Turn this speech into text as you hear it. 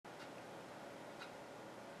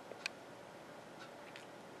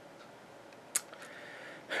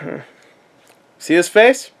See this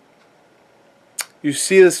face? You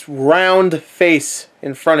see this round face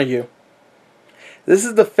in front of you. This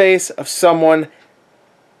is the face of someone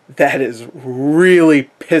that is really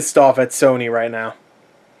pissed off at Sony right now.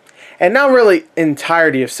 And not really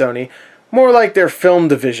entirety of Sony, more like their film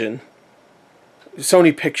division,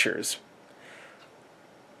 Sony Pictures.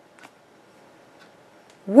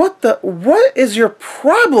 What is your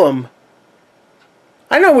problem?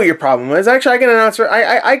 I know what your problem is. Actually, I can announce it.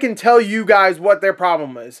 I can tell you guys what their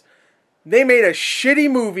problem is. They made a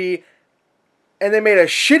shitty movie, and they made a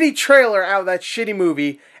shitty trailer out of that shitty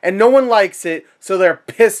movie, and no one likes it, so they're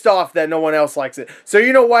pissed off that no one else likes it. So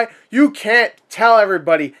you know what? You can't tell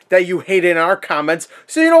everybody that you hate it in our comments.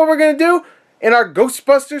 So you know what we're going to do? In our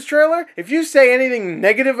Ghostbusters trailer, if you say anything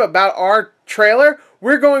negative about our trailer,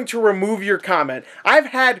 we're going to remove your comment. I've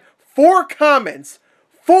had 4 comments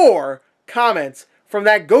from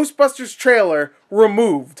that Ghostbusters trailer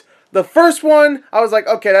removed. The first one, I was like,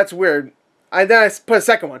 okay, that's weird. Then I put a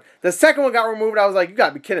second one. The second one got removed. I was like, you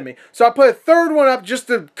gotta be kidding me. So I put a third one up just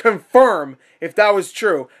to confirm if that was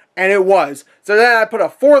true. And it was. So then I put a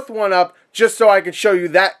fourth one up just so I could show you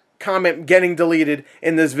that comment getting deleted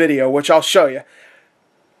in this video, which I'll show you.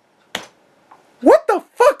 What the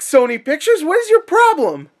fuck, Sony Pictures? What is your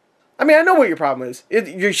problem? I mean, I know what your problem is.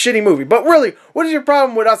 Your shitty movie. But really, what is your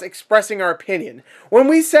problem with us expressing our opinion?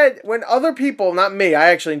 When other people, not me, I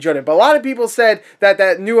actually enjoyed it, but a lot of people said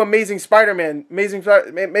that new Amazing Spider-Man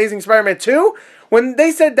 2, when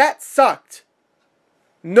they said that sucked,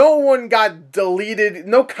 no one got deleted,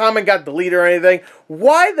 no comment got deleted or anything.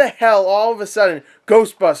 Why the hell all of a sudden,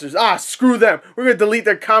 Ghostbusters, screw them, we're going to delete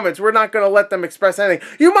their comments, we're not going to let them express anything.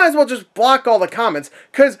 You might as well just block all the comments,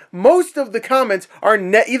 because most of the comments are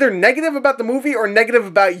either negative about the movie or negative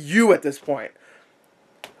about you at this point.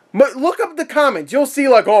 But look up the comments. You'll see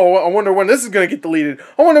like, oh, I wonder when this is going to get deleted.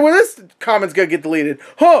 I wonder when this comment's going to get deleted.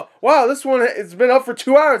 Huh, wow, this one has been up for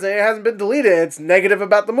 2 hours and it hasn't been deleted. It's negative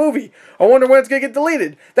about the movie. I wonder when it's going to get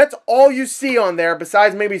deleted. That's all you see on there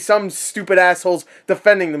besides maybe some stupid assholes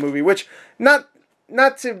defending the movie. Which, I'm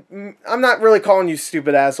not really calling you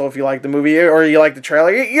stupid asshole if you like the movie or you like the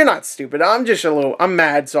trailer. You're not stupid. I'm just I'm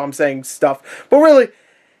mad, so I'm saying stuff. But really,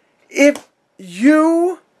 if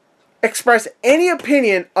you express any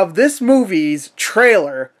opinion of this movie's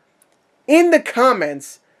trailer in the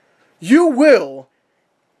comments, you will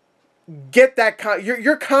get that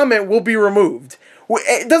your comment will be removed.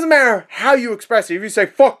 It doesn't matter how you express it. If you say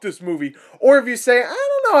fuck this movie, or if you say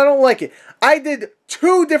I don't know, I don't like it. I did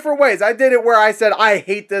 2 different ways. I did it where I said I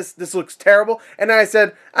hate this looks terrible, and then I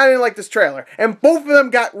said I didn't like this trailer, and both of them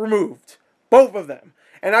got removed. Both of them.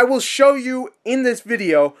 And I will show you in this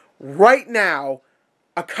video right now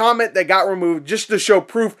a comment that got removed just to show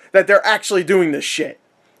proof that they're actually doing this shit.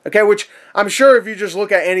 Okay, which I'm sure if you just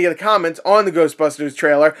look at any of the comments on the Ghostbusters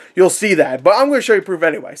trailer, you'll see that. But I'm going to show you proof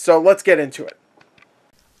anyway, so let's get into it.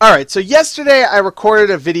 Alright, so yesterday I recorded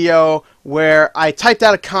a video where I typed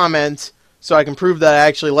out a comment so I can prove that I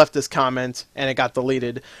actually left this comment and it got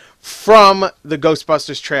deleted from the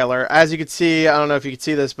Ghostbusters trailer. As you can see, I don't know if you can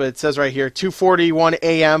see this, but it says right here, 2:41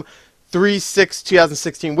 a.m.,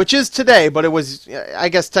 3/6/2016, which is today, but it was, I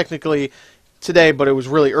guess technically today, but it was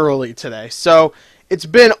really early today. So it's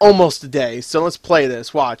been almost a day. So let's play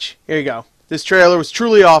this. Watch. Here you go. This trailer was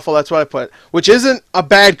truly awful. That's what I put, which isn't a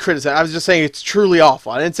bad criticism. I was just saying it's truly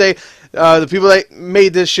awful. I didn't say the people that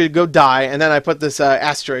made this should go die, and then I put this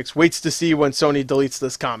asterisk, waits to see when Sony deletes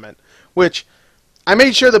this comment, which I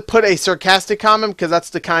made sure to put a sarcastic comment because that's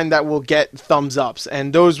the kind that will get thumbs ups,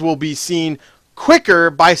 and those will be seen quicker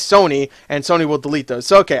by Sony, and Sony will delete those.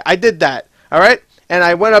 So okay, I did that. Alright? And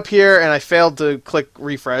I went up here and I failed to click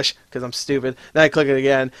refresh because I'm stupid. Then I click it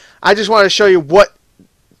again. I just wanted to show you what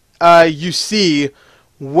you see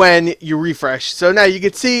when you refresh. So now you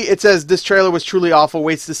can see it says this trailer was truly awful,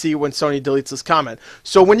 waits to see when Sony deletes this comment.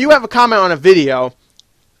 So when you have a comment on a video,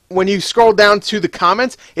 when you scroll down to the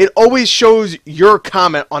comments, it always shows your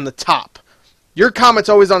comment on the top. Your comment's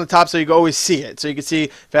always on the top, so you can always see it. So you can see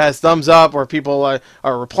if it has thumbs up or people are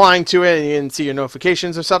replying to it, and you can see your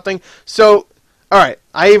notifications or something. So, all right,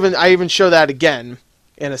 I even show that again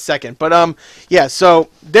in a second. But yeah. So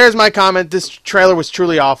there's my comment. This trailer was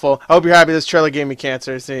truly awful. I hope you're happy. This trailer gave me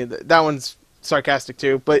cancer. See, that one's sarcastic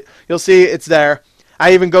too, but you'll see it's there.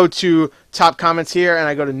 I even go to top comments here, and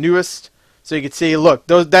I go to newest, so you can see. Look,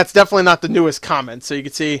 that's definitely not the newest comment. So you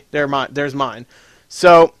can see there's mine.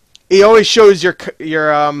 So it always shows your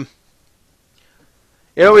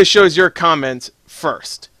comment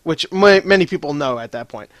first, which many people know at that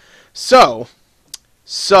point. So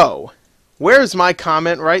where's my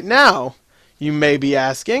comment right now? You may be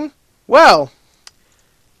asking. Well,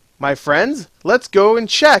 my friends, let's go and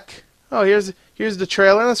check. Oh, here's the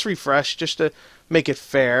trailer. Let's refresh just to make it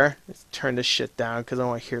fair. Let's turn this shit down because I don't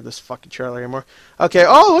want to hear this fucking trailer anymore. Okay.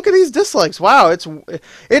 Oh, look at these dislikes. Wow,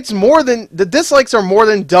 it's more than the dislikes are more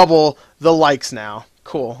than double the likes now.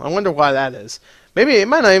 Cool. I wonder why that is. Maybe it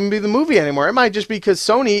might not even be the movie anymore. It might just be because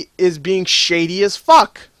Sony is being shady as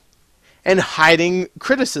fuck and hiding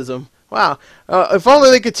criticism. Wow. If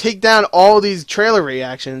only they could take down all these trailer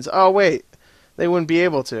reactions. Oh, wait. They wouldn't be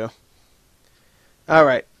able to.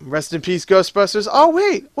 Alright. Rest in peace, Ghostbusters. Oh,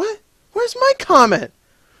 wait. What? Where's my comment?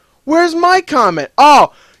 Where's my comment?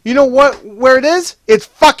 Oh, you know what? Where it is? It's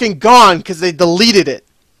fucking gone because they deleted it.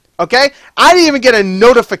 Okay? I didn't even get a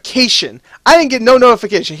notification. I didn't get no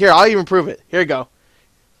notification. Here, I'll even prove it. Here we go.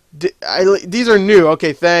 These are new.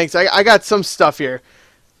 Okay, thanks. I got some stuff here.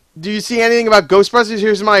 Do you see anything about Ghostbusters?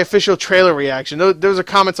 Here's my official trailer reaction. Those are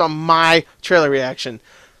comments on my trailer reaction.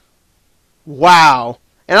 Wow.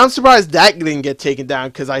 And I'm surprised that didn't get taken down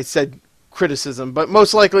because I said criticism. But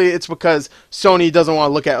most likely it's because Sony doesn't want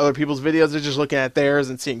to look at other people's videos. They're just looking at theirs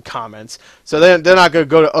and seeing comments. So they're not going to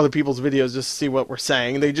go to other people's videos just to see what we're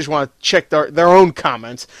saying. They just want to check their own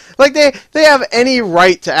comments. Like they have any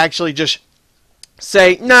right to actually just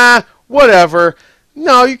say, nah, whatever.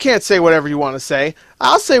 No, you can't say whatever you want to say.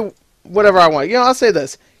 I'll say whatever I want. You know, I'll say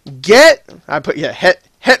this. Het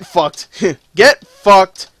fucked. Get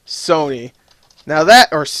fucked, Sony. Now that,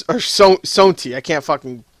 or Sony. I can't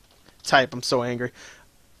fucking type. I'm so angry.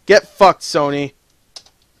 Get fucked, Sony.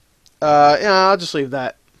 Yeah, I'll just leave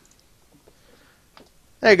that.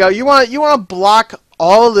 There you go. You want to block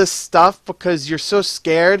all of this stuff because you're so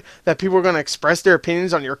scared that people are going to express their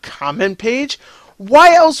opinions on your comment page?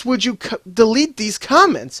 Why else would you delete these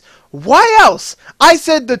comments? Why else? I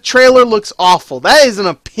said the trailer looks awful. That is an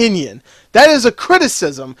opinion. That is a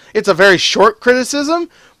criticism. It's a very short criticism,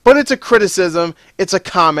 but it's a criticism. It's a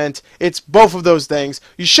comment. It's both of those things.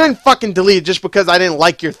 You shouldn't fucking delete it just because I didn't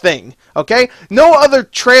like your thing. Okay? No other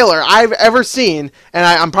trailer I've ever seen, and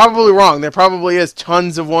I'm probably wrong. There probably is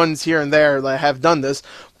tons of ones here and there that have done this,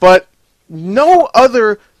 but no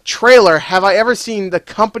other trailer have I ever seen the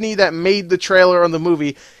company that made the trailer on the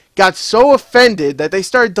movie got so offended that they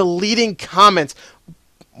started deleting comments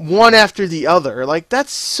one after the other. Like,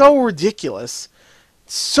 that's so ridiculous.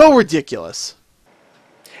 So ridiculous.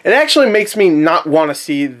 It actually makes me not want to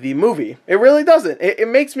see the movie. It really doesn't. It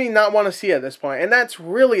makes me not want to see it at this point. And that's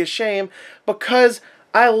really a shame because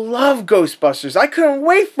I love Ghostbusters. I couldn't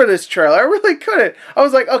wait for this trailer. I really couldn't. I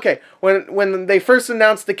was like, okay, when they first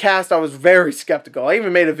announced the cast, I was very skeptical. I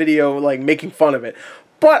even made a video like making fun of it.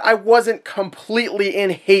 But I wasn't completely in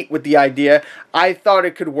hate with the idea. I thought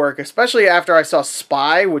it could work, especially after I saw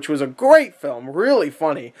Spy, which was a great film, really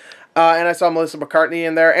funny. And I saw Melissa McCarthy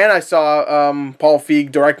in there, and I saw Paul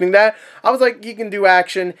Feig directing that. I was like, he can do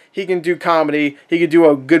action, he can do comedy, he can do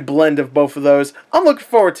a good blend of both of those. I'm looking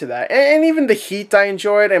forward to that. And even The Heat I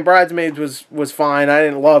enjoyed, and Bridesmaids was fine. I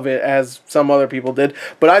didn't love it, as some other people did,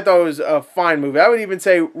 but I thought it was a fine movie. I would even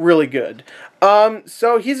say really good.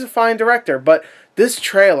 So he's a fine director, but this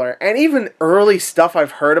trailer, and even early stuff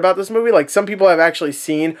I've heard about this movie, like some people have actually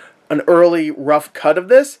seen an early rough cut of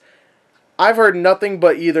this, I've heard nothing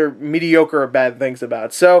but either mediocre or bad things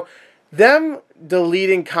about. So, them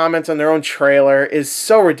deleting comments on their own trailer is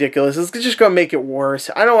so ridiculous. It's just going to make it worse.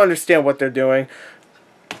 I don't understand what they're doing.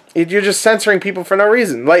 You're just censoring people for no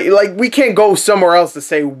reason. Like we can't go somewhere else to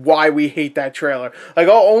say why we hate that trailer. Like,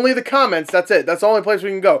 oh, only the comments, that's it. That's the only place we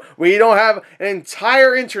can go. We don't have an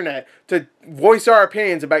entire internet to voice our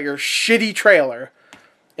opinions about your shitty trailer.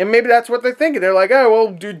 And maybe that's what they're thinking. They're like, oh,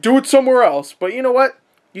 well, do it somewhere else. But you know what?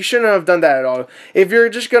 You shouldn't have done that at all. If you're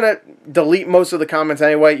just going to delete most of the comments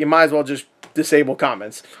anyway, you might as well just disable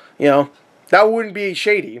comments. You know, that wouldn't be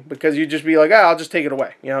shady because you'd just be like, I'll just take it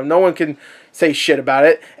away. You know, no one can say shit about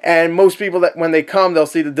it. And most people, that when they come, they'll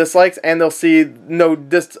see the dislikes and they'll see no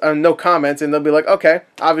comments and they'll be like, okay,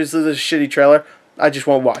 obviously this is a shitty trailer. I just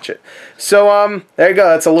won't watch it. So, there you go.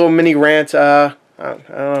 That's a little mini rant. I don't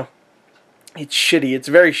know. It's shitty. It's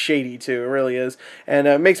very shady, too. It really is. And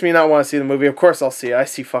it makes me not want to see the movie. Of course I'll see it. I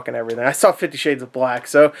see fucking everything. I saw 50 Shades of Black,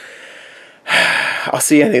 so I'll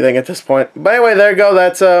see anything at this point. But anyway, there you go.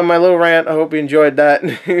 That's my little rant. I hope you enjoyed that.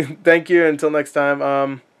 Thank you. Until next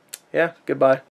time. Yeah, goodbye.